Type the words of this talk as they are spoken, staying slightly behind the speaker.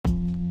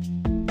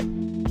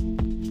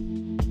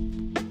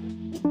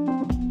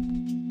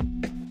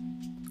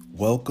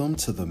Welcome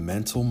to the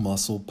Mental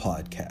Muscle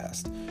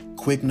Podcast.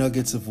 Quick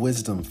nuggets of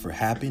wisdom for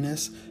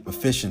happiness,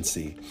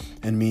 efficiency,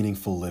 and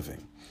meaningful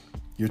living.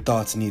 Your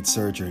thoughts need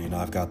surgery and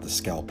I've got the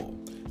scalpel.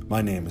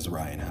 My name is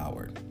Ryan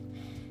Howard.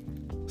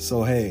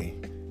 So hey,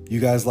 you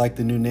guys like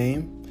the new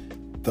name?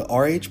 The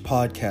RH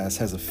Podcast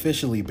has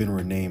officially been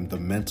renamed the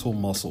Mental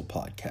Muscle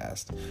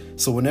Podcast.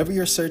 So whenever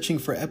you're searching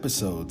for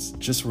episodes,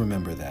 just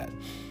remember that.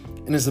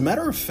 And as a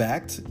matter of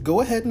fact,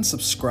 go ahead and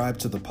subscribe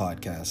to the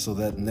podcast so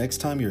that next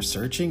time you're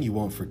searching, you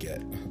won't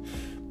forget.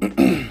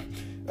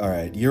 All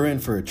right, you're in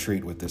for a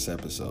treat with this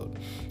episode.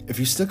 If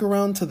you stick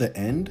around to the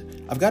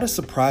end, I've got a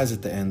surprise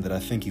at the end that I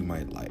think you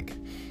might like.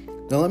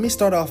 Now, let me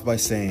start off by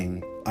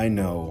saying, I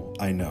know.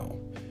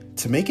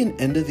 To make an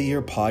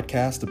end-of-the-year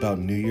podcast about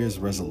New Year's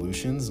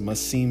resolutions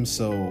must seem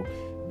so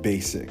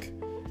basic.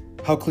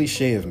 How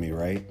cliche of me,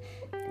 right?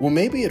 Well,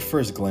 maybe at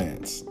first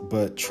glance,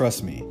 but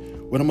trust me,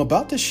 what I'm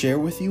about to share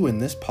with you in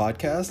this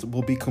podcast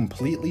will be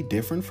completely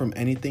different from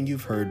anything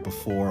you've heard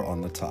before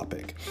on the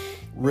topic.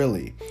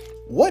 Really,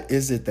 what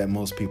is it that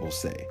most people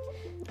say?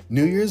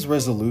 New Year's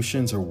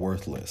resolutions are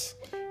worthless.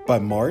 By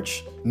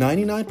March,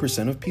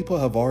 99% of people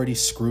have already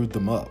screwed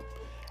them up.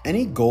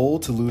 Any goal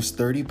to lose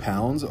 30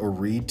 pounds or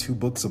read 2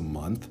 books a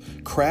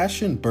month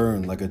crash and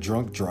burn like a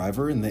drunk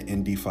driver in the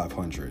Indy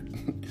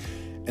 500.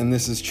 And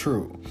this is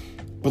true.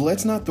 But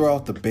let's not throw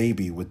out the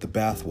baby with the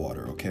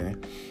bathwater, okay?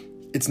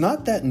 It's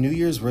not that New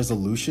Year's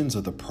resolutions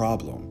are the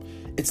problem.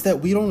 It's that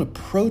we don't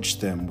approach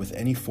them with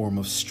any form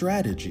of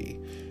strategy.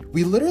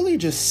 We literally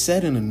just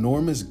set an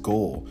enormous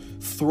goal,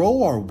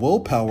 throw our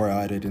willpower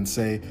at it and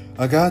say,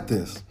 I got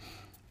this.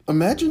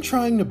 Imagine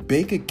trying to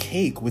bake a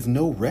cake with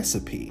no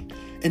recipe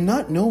and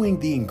not knowing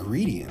the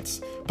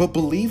ingredients, but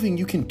believing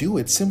you can do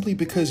it simply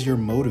because you're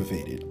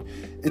motivated.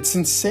 It's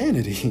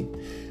insanity.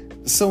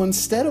 So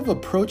instead of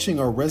approaching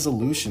our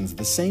resolutions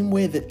the same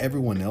way that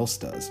everyone else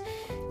does,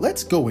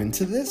 let's go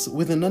into this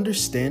with an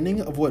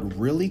understanding of what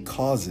really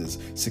causes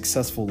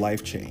successful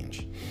life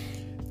change.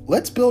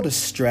 Let's build a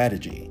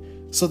strategy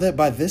so that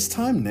by this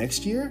time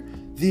next year,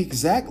 the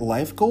exact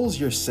life goals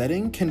you're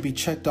setting can be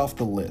checked off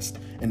the list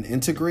and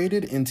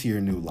integrated into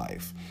your new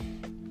life.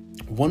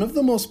 One of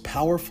the most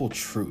powerful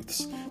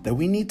truths that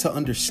we need to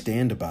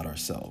understand about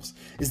ourselves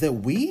is that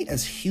we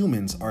as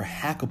humans are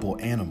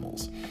hackable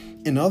animals.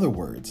 In other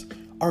words,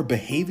 our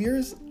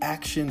behaviors,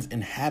 actions,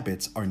 and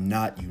habits are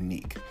not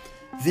unique.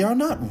 They are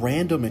not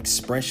random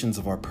expressions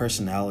of our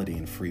personality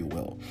and free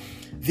will.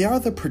 They are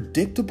the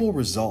predictable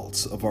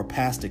results of our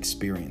past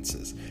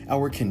experiences,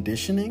 our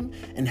conditioning,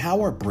 and how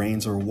our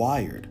brains are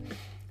wired.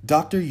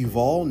 Dr.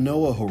 Yuval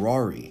Noah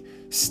Harari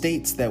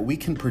states that we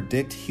can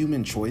predict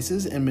human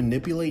choices and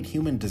manipulate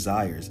human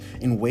desires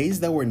in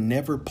ways that were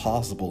never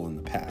possible in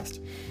the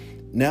past.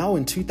 Now,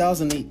 in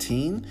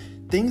 2018,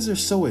 things are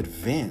so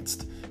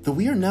advanced that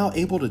we are now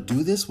able to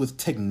do this with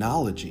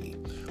technology.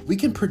 We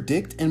can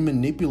predict and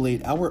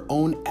manipulate our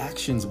own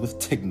actions with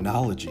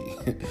technology.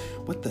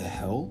 What the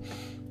hell?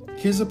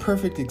 Here's a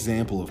perfect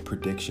example of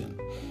prediction.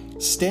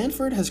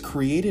 Stanford has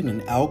created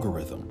an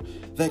algorithm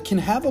that can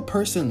have a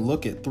person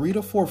look at 3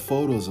 to 4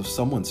 photos of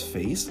someone's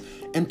face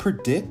and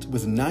predict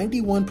with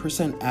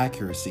 91%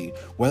 accuracy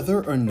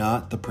whether or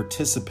not the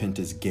participant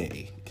is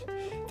gay.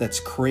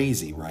 That's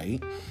crazy,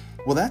 right?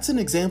 Well, that's an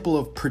example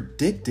of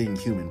predicting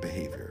human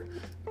behavior.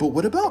 But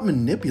what about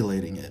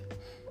manipulating it?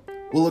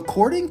 Well,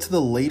 according to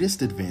the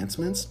latest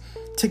advancements,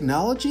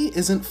 technology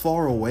isn't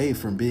far away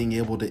from being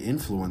able to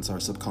influence our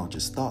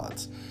subconscious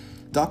thoughts.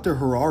 Dr.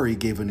 Harari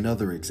gave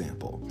another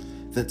example,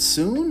 that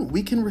soon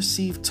we can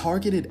receive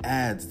targeted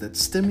ads that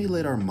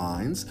stimulate our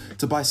minds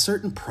to buy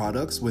certain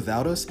products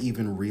without us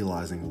even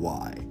realizing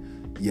why.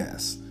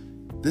 Yes,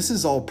 this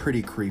is all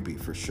pretty creepy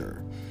for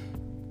sure.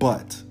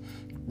 But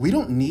we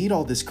don't need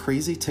all this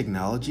crazy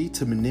technology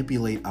to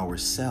manipulate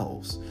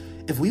ourselves.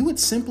 If we would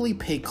simply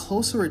pay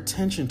closer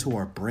attention to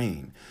our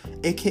brain,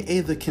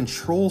 aka the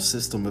control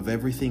system of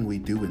everything we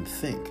do and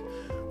think,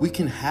 we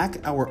can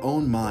hack our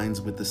own minds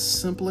with the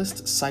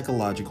simplest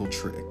psychological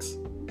tricks.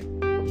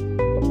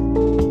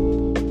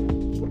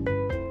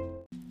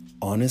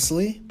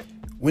 Honestly,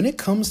 when it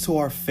comes to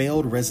our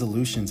failed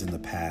resolutions in the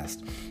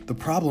past, the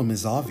problem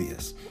is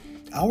obvious.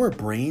 Our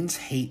brains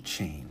hate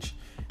change.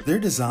 They're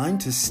designed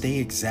to stay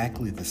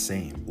exactly the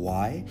same.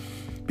 Why?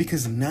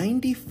 Because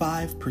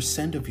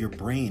 95% of your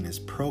brain is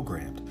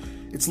programmed.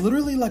 It's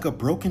literally like a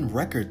broken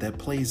record that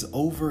plays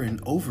over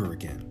and over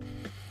again.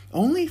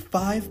 Only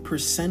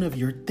 5% of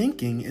your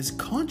thinking is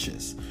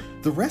conscious.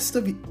 The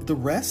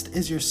rest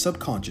is your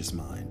subconscious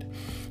mind.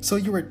 So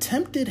your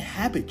attempted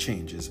habit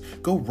changes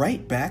go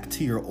right back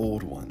to your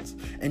old ones,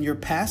 and your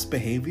past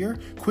behavior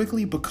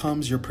quickly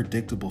becomes your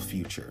predictable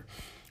future.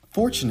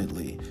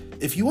 Fortunately,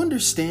 if you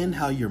understand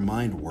how your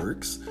mind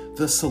works,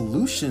 the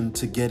solution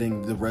to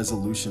getting the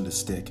resolution to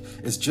stick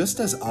is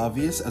just as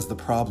obvious as the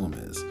problem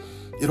is.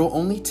 It'll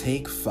only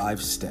take 5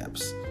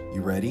 steps.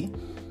 You ready?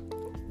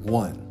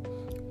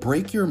 1.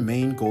 Break your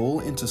main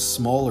goal into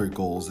smaller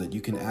goals that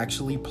you can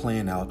actually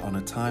plan out on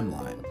a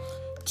timeline.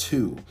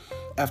 2.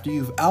 After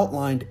you've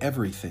outlined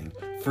everything,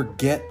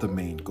 forget the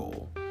main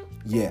goal.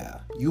 Yeah,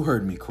 You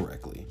heard me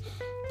correctly.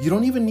 You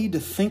don't even need to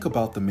think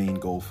about the main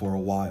goal for a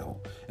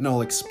while, and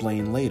I'll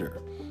explain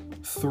later.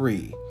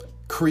 3.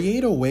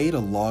 Create a way to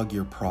log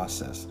your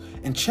process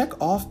and check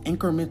off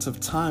increments of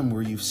time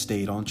where you've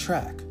stayed on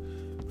track.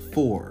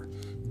 4.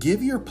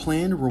 Give your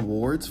planned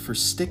rewards for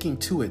sticking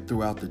to it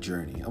throughout the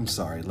journey. I'm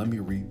sorry, let me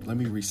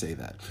re-say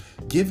that.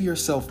 Give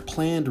yourself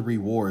planned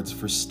rewards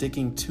for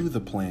sticking to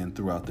the plan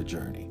throughout the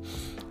journey.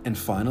 And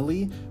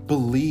finally,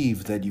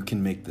 believe that you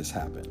can make this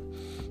happen.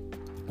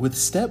 With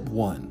step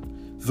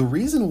 1, the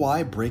reason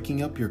why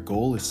breaking up your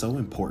goal is so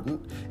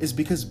important is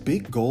because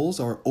big goals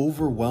are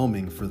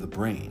overwhelming for the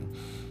brain.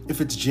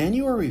 If it's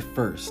January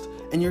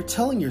 1st and you're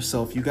telling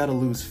yourself you gotta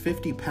lose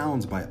 50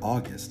 pounds by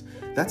August,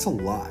 that's a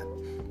lot.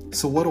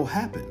 So what'll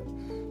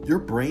happen? Your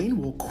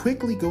brain will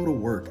quickly go to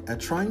work at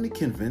trying to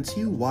convince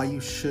you why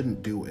you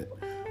shouldn't do it.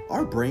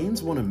 Our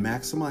brains want to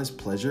maximize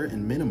pleasure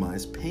and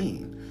minimize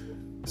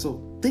pain.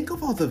 So think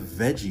of all the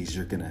veggies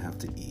you're gonna have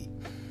to eat.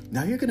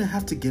 Now you're gonna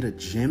have to get a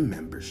gym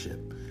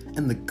membership,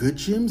 and the good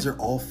gyms are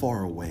all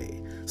far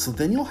away. So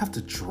then you'll have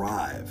to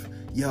drive.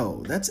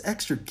 Yo, that's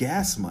extra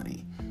gas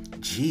money.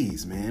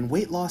 Jeez, man,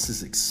 weight loss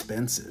is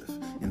expensive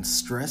and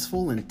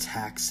stressful and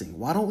taxing.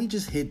 Why don't we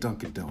just hit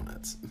Dunkin'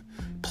 Donuts?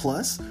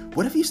 Plus,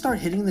 what if you start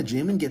hitting the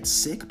gym and get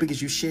sick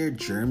because you shared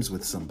germs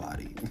with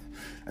somebody?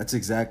 That's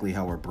exactly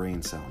how our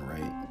brains sound,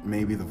 right?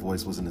 Maybe the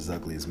voice wasn't as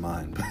ugly as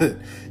mine, but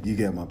you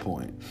get my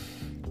point.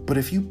 But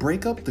if you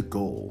break up the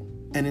goal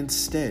and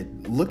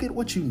instead look at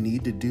what you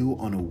need to do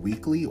on a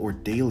weekly or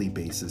daily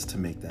basis to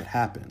make that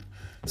happen,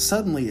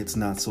 suddenly it's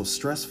not so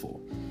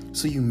stressful.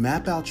 So you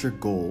map out your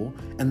goal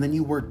and then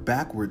you work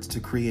backwards to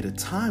create a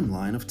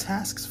timeline of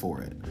tasks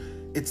for it.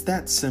 It's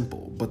that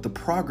simple, but the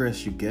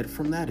progress you get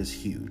from that is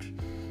huge.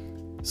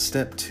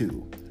 Step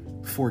 2,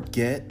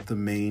 forget the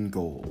main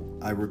goal.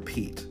 I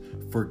repeat,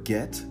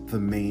 forget the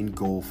main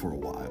goal for a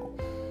while.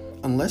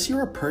 Unless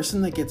you're a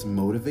person that gets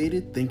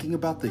motivated thinking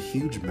about the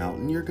huge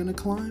mountain you're gonna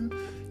climb,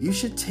 you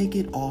should take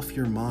it off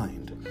your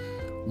mind.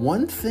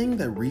 One thing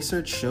that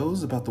research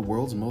shows about the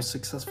world's most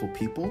successful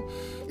people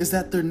is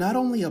that they're not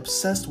only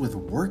obsessed with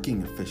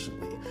working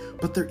efficiently,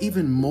 but they're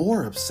even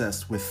more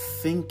obsessed with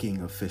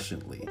thinking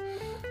efficiently.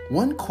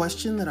 One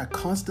question that I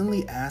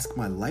constantly ask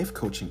my life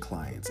coaching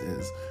clients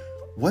is,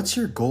 what's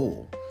your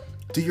goal?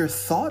 Do your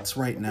thoughts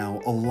right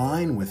now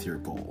align with your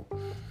goal?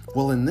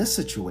 Well, in this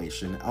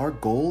situation, our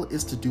goal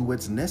is to do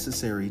what's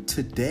necessary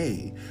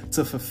today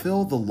to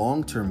fulfill the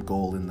long-term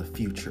goal in the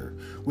future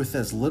with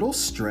as little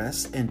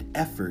stress and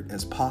effort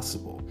as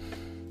possible.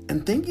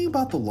 And thinking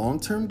about the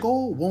long-term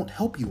goal won't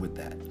help you with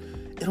that.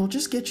 It'll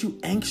just get you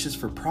anxious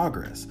for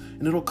progress,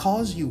 and it'll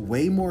cause you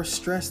way more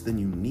stress than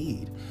you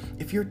need.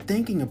 If you're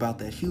thinking about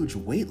that huge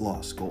weight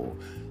loss goal,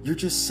 you're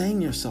just saying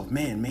to yourself,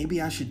 man, maybe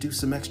I should do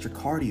some extra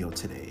cardio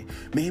today.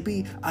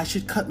 Maybe I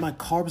should cut my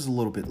carbs a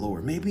little bit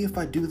lower. Maybe if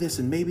I do this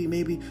and maybe,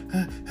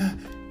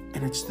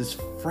 and it's this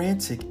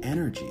frantic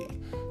energy.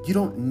 You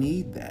don't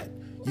need that.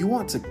 You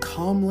want to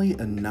calmly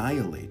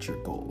annihilate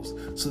your goals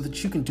so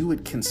that you can do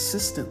it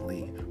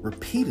consistently,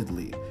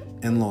 repeatedly,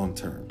 and long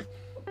term.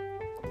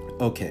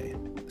 Okay,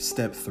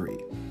 step 3.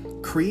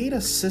 Create a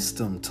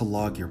system to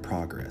log your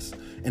progress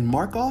and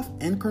mark off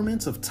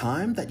increments of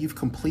time that you've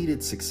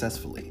completed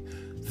successfully.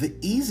 The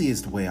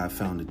easiest way I've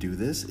found to do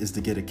this is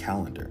to get a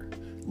calendar.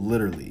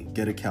 Literally,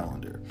 get a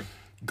calendar.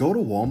 Go to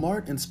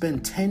Walmart and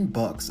spend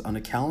 $10 on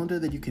a calendar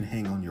that you can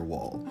hang on your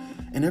wall.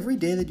 And every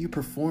day that you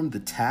perform the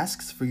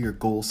tasks for your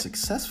goal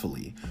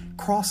successfully,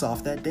 cross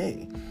off that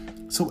day.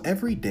 So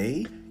every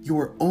day,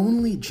 your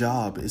only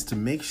job is to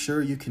make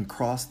sure you can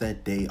cross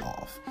that day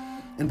off.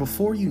 And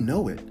before you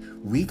know it,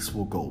 weeks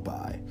will go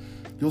by.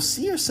 You'll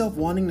see yourself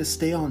wanting to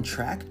stay on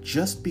track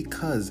just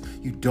because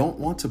you don't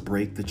want to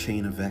break the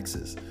chain of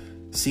X's.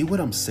 See what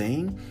I'm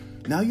saying?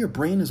 Now your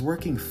brain is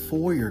working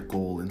for your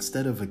goal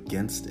instead of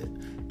against it.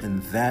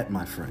 And that,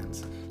 my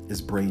friends,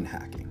 is brain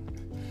hacking.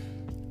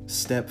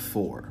 Step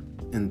 4,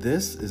 and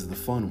this is the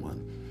fun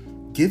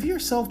one. Give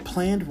yourself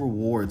planned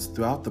rewards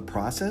throughout the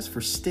process for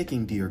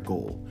sticking to your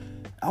goal.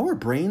 Our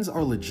brains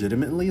are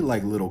legitimately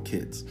like little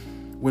kids.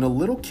 When a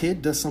little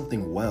kid does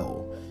something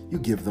well, you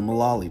give them a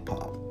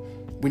lollipop.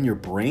 When your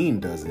brain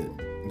does it,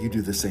 you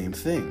do the same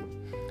thing.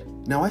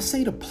 Now I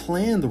say to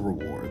plan the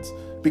rewards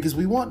because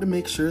we want to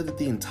make sure that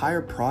the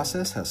entire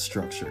process has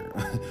structure.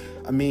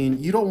 I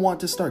mean, you don't want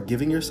to start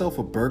giving yourself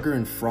a burger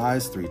and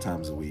fries 3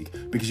 times a week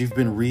because you've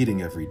been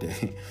reading every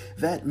day.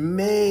 That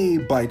may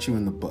bite you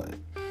in the butt.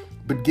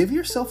 But give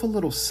yourself a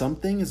little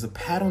something as a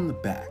pat on the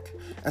back,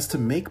 as to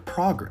make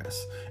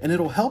progress, and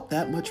it'll help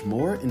that much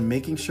more in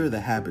making sure the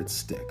habits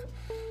stick.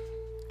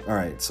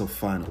 Alright, so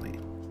finally,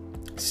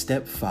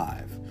 step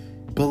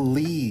 5,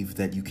 believe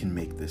that you can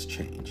make this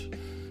change.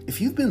 If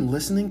you've been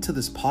listening to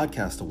this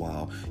podcast a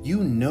while,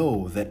 you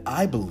know that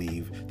I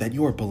believe that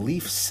your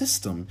belief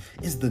system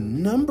is the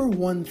number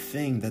one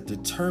thing that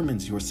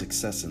determines your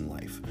success in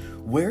life.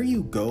 Where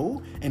you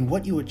go and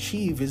what you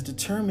achieve is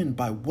determined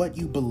by what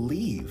you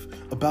believe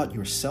about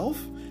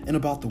yourself and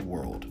about the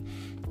world.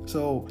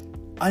 So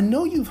I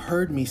know you've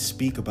heard me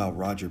speak about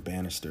Roger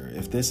Bannister.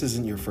 If this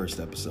isn't your first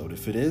episode,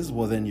 if it is,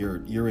 well then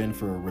you're in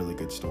for a really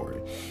good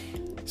story.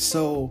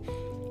 So,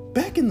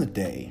 back in the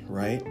day,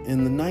 right,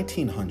 in the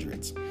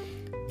 1900s,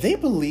 they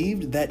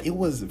believed that it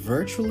was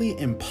virtually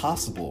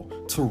impossible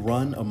to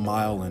run a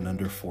mile in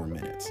under 4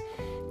 minutes.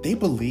 They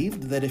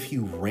believed that if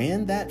you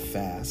ran that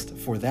fast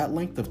for that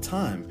length of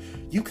time,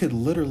 you could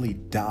literally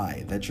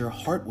die, that your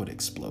heart would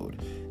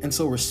explode. And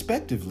so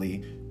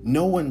respectively,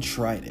 no one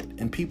tried it,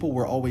 and people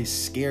were always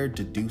scared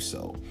to do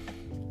so.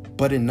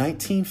 But in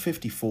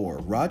 1954,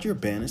 Roger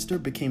Bannister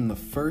became the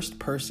first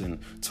person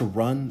to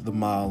run the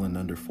mile in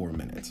under 4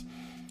 minutes.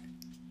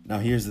 Now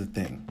here's the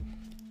thing.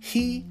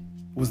 He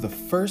was the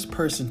first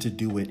person to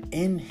do it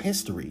in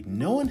history.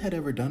 No one had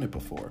ever done it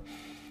before.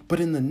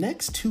 But in the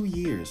next 2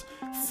 years,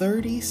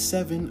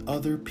 37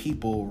 other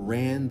people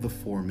ran the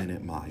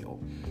 4-minute mile.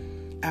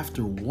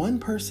 After one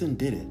person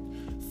did it,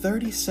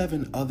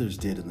 37 others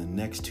did in the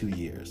next 2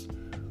 years,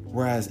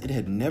 whereas it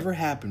had never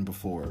happened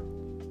before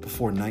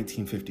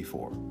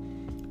 1954.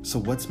 So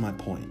what's my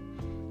point?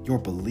 Your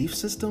belief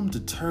system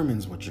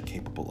determines what you're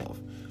capable of.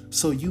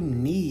 So you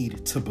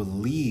need to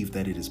believe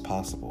that it is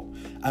possible.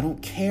 I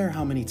don't care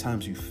how many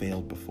times you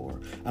failed before.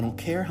 I don't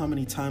care how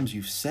many times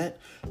you've set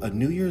a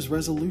New Year's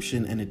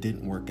resolution and it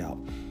didn't work out.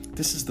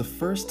 This is the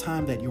first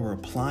time that you're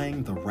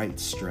applying the right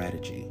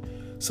strategy.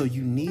 So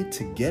you need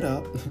to get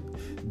up,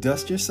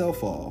 dust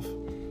yourself off,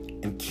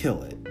 and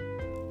kill it.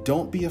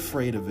 Don't be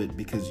afraid of it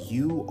because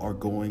you are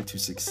going to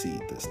succeed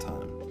this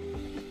time.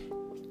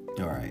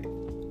 All right.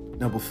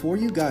 Now, before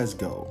you guys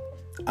go,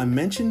 I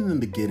mentioned in the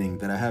beginning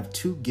that I have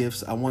 2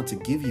 gifts I want to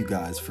give you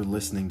guys for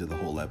listening to the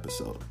whole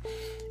episode.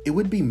 It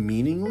would be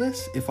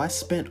meaningless if I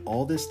spent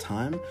all this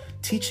time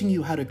teaching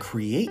you how to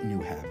create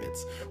new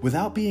habits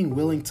without being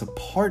willing to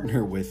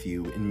partner with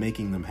you in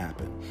making them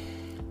happen.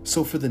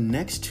 So for the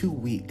next 2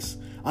 weeks,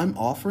 I'm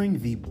offering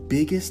the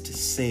biggest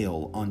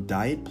sale on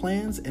diet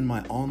plans in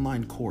my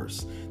online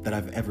course that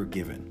I've ever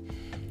given.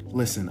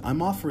 Listen,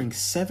 I'm offering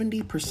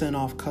 70%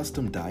 off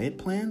custom diet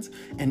plans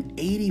and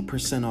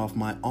 80% off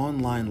my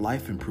online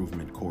life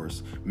improvement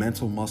course,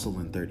 Mental Muscle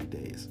in 30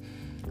 Days.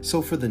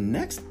 So for the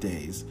next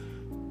days,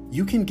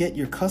 you can get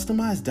your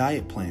customized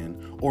diet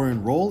plan or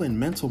enroll in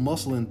Mental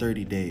Muscle in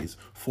 30 Days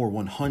for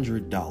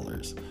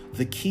 $100.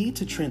 The key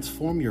to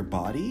transform your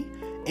body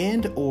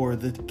and/or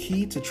the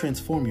key to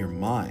transform your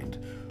mind,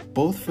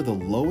 both for the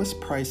lowest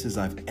prices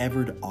I've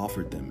ever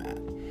offered them at.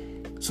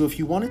 So if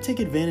you want to take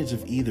advantage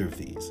of either of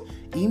these,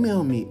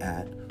 email me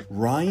at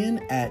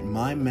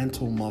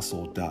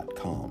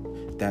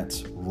ryan@mymentalmuscle.com.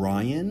 That's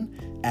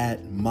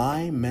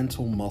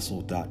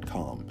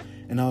ryan@mymentalmuscle.com.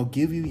 And I'll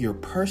give you your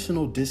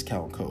personal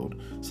discount code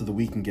so that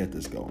we can get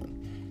this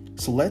going.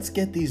 So let's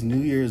get these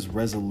New Year's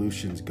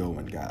resolutions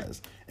going,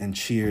 guys, and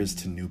cheers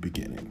to new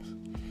beginnings.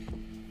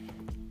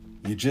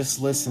 You just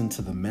listened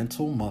to the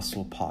Mental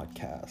Muscle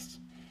Podcast.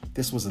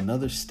 This was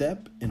another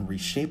step in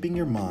reshaping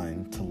your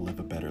mind to live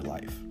a better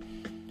life.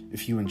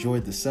 If you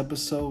enjoyed this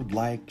episode,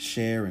 like,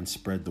 share, and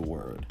spread the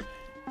word.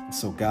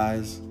 So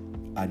guys,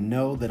 I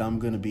know that I'm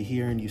going to be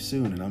hearing you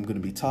soon and I'm going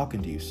to be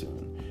talking to you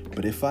soon.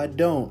 But if I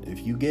don't,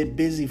 if you get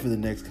busy for the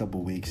next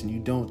couple weeks and you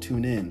don't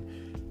tune in,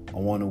 I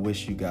want to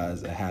wish you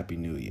guys a happy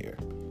new year.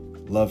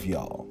 Love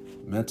y'all.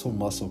 Mental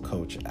Muscle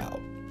Coach out.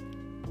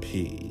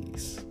 Peace.